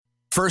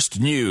First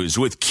News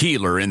with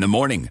Keeler in the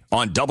morning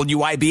on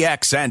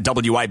WIBX and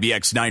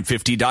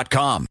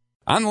WIBX950.com.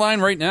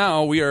 Online right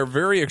now, we are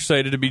very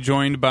excited to be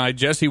joined by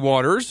Jesse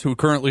Watters, who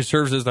currently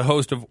serves as the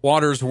host of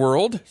Watters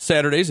World,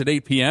 Saturdays at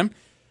 8 p.m.,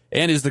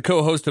 and is the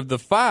co-host of The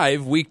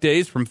Five,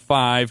 weekdays from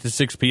 5 to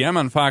 6 p.m.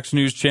 on Fox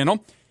News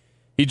Channel.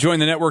 He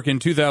joined the network in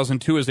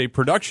 2002 as a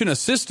production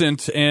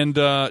assistant. And,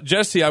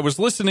 Jesse, I was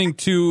listening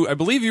to, I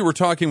believe you were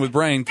talking with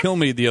Brian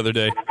Kilmeade the other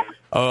day.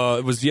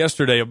 It was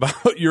yesterday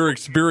about your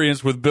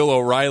experience with Bill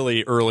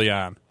O'Reilly early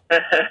on.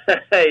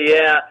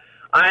 Yeah.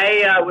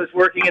 I was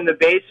working in the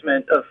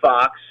basement of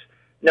Fox,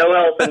 no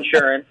health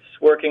insurance,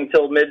 working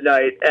till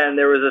midnight, and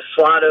there was a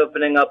slot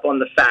opening up on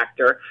the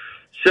Factor.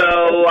 So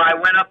I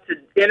went up to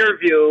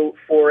interview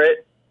for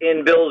it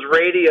in Bill's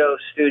radio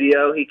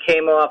studio. He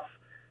came off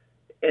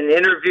and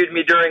interviewed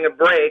me during a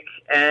break,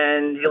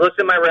 and he looked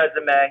at my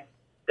resume,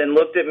 then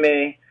looked at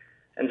me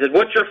and said,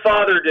 "What's your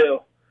father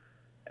do?"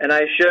 And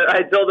I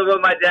told him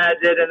what my dad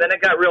did, and then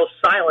it got real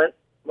silent,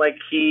 like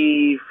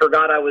he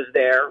forgot I was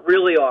there,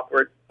 really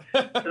awkward.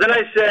 So then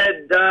I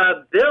said,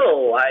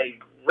 "Bill, I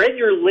read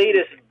your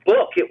latest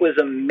book. It was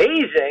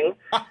amazing."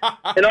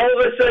 And all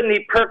of a sudden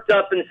he perked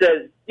up and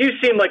says, "You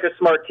seem like a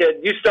smart kid.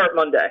 You start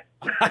Monday."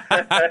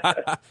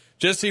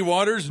 Jesse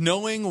Watters,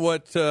 knowing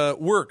what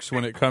works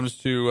when it comes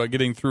to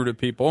getting through to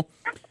people.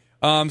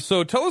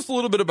 So tell us a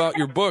little bit about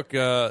your book.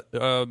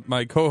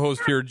 My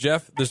co-host here,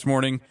 Jeff, this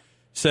morning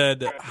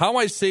said, "How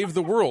I Saved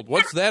the World."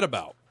 What's that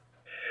about?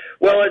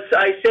 Well,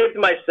 I saved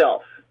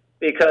myself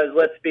because,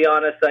 let's be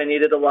honest, I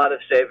needed a lot of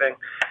saving.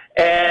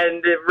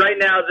 And right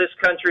now this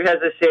country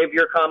has a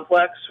savior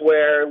complex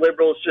where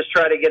liberals just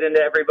try to get into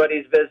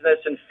everybody's business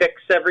and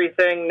fix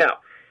everything. No.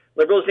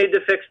 Liberals need to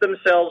fix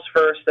themselves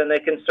first, then they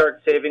can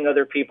start saving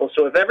other people.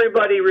 So if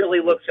everybody really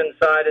looks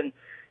inside and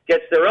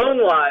gets their own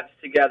lives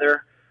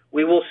together,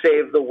 we will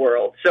save the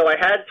world. So I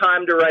had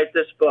time to write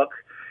this book,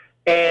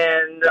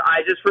 and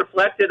I just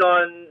reflected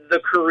on the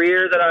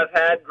career that I've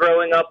had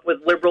growing up with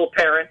liberal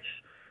parents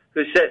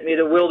who sent me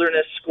to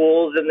wilderness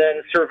schools, and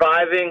then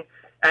surviving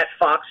at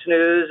Fox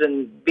News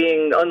and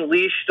being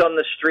unleashed on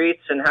the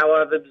streets, and how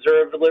I've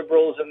observed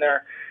liberals in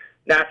their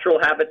natural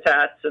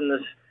habitats in the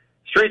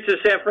streets of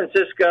San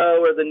Francisco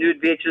or the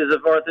nude beaches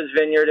of Martha's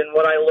Vineyard, and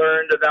what I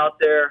learned about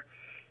their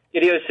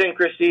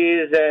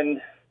idiosyncrasies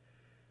and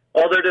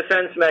all their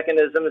defense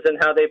mechanisms and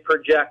how they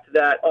project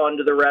that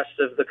onto the rest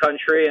of the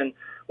country. And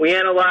we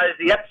analyzed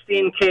the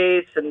Epstein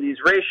case and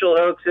these racial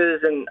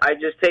hoaxes, and I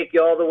just take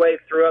you all the way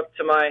through up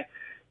to my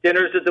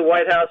dinners at the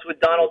White House with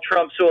Donald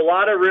Trump. So a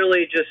lot of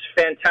really just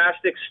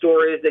fantastic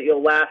stories that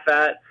you'll laugh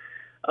at.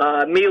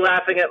 Me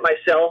laughing at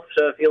myself,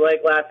 so if you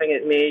like laughing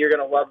at me, you're going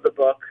to love the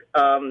book.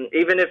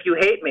 Even if you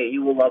hate me,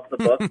 you will love the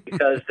book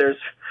because there's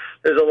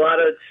a lot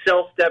of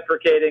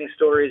self-deprecating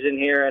stories in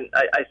here, and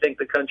I think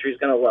the country's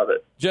going to love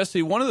it.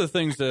 Jesse, one of the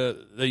things that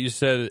you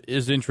said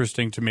is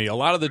interesting to me. A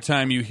lot of the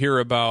time you hear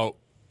about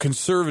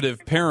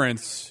conservative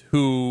parents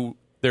who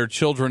their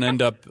children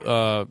end up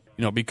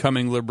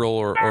becoming liberal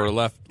or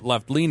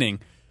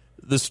left-leaning.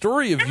 The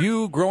story of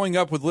you growing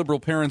up with liberal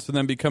parents and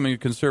then becoming a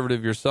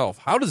conservative yourself,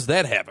 how does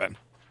that happen?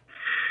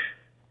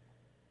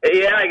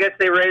 Yeah, I guess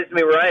they raised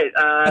me right.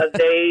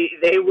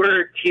 They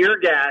were tear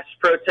gas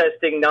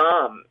protesting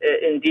Nam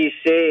in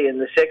D.C. in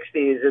the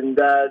 60s, and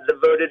they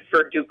voted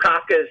for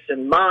Dukakis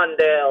and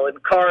Mondale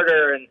and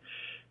Carter, and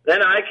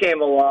then I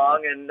came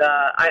along, and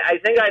I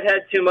think I'd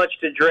had too much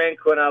to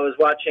drink when I was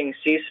watching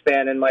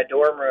C-SPAN in my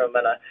dorm room,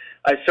 and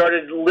I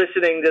started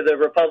listening to the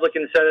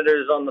Republican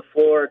senators on the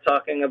floor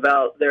talking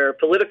about their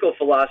political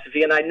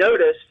philosophy, and I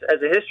noticed,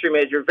 as a history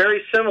major,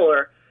 very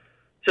similar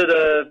to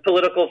the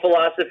political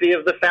philosophy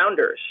of the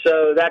founders.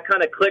 So that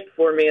kind of clicked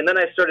for me, and then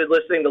I started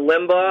listening to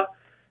Limbaugh,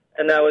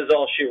 and that was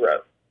all she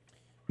wrote.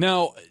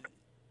 Now,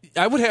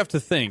 I would have to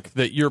think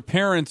that your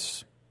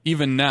parents,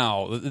 even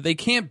now, they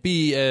can't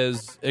be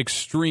as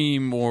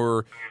extreme,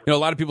 or, a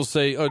lot of people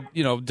say,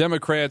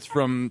 Democrats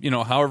from,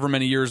 however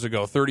many years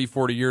ago, 30,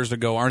 40 years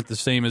ago, aren't the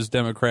same as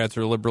Democrats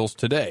or liberals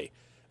today.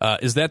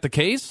 Is that the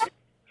case?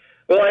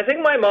 Well, I think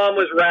my mom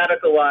was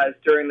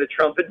radicalized during the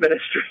Trump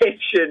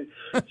administration.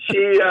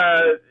 She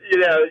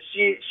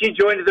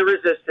joined the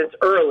resistance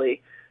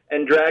early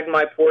and dragged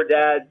my poor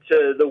dad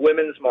to the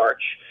Women's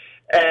March.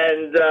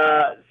 And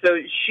so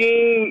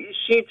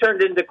she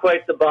turned into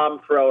quite the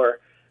bomb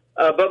thrower.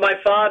 But my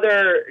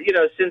father,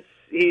 since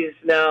he's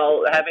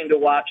now having to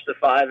watch The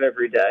Five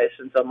every day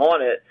since I'm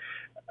on it,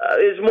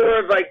 is more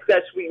of like,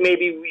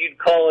 maybe you'd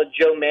call a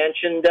Joe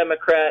Manchin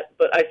Democrat.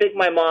 But I think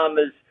my mom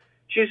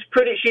she's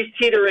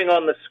teetering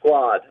on the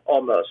squad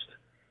almost.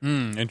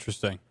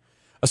 Interesting.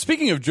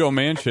 Speaking of Joe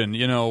Manchin,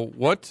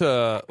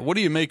 what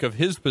do you make of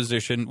his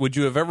position? Would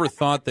you have ever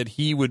thought that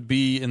he would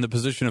be in the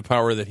position of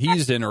power that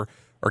he's in, or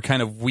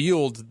kind of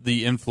wield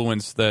the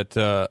influence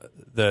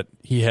that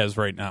he has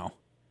right now?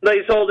 No,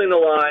 he's holding the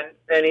line,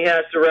 and he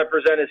has to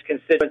represent his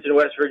constituents in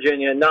West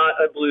Virginia, not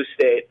a blue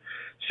state.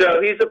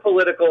 So he's a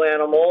political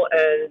animal,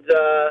 and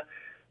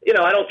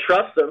I don't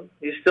trust him.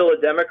 He's still a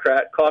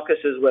Democrat. Caucus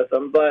is with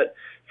him. But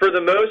for the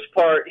most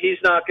part, he's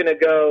not going to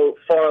go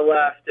far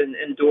left and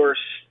endorse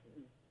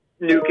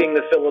nuking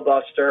the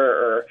filibuster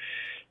or,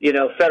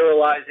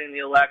 federalizing the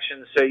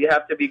election. So you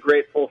have to be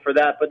grateful for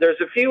that. But there's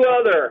a few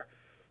other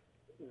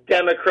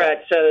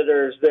Democrat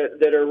senators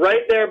that are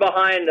right there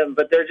behind him,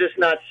 but they're just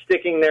not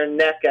sticking their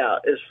neck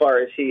out as far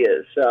as he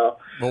is. So,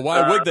 well,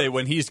 why would they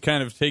when he's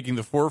kind of taking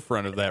the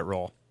forefront of that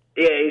role?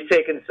 Yeah, he's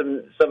taking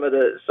some of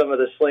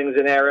the slings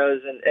and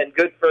arrows, and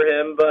good for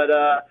him. But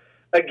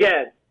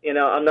again,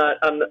 I'm not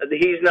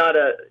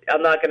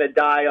going to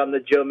die on the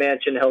Joe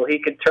Manchin hill. He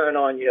could turn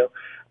on you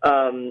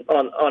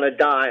on a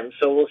dime.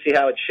 So we'll see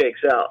how it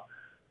shakes out.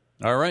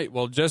 All right.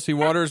 Well, Jesse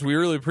Watters, we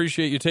really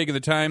appreciate you taking the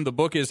time. The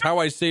book is How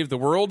I Saved the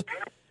World,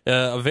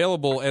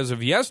 available as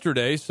of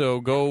yesterday. So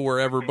go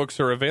wherever books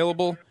are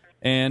available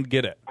and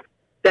get it.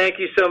 Thank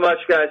you so much,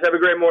 guys. Have a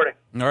great morning.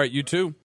 All right, you too.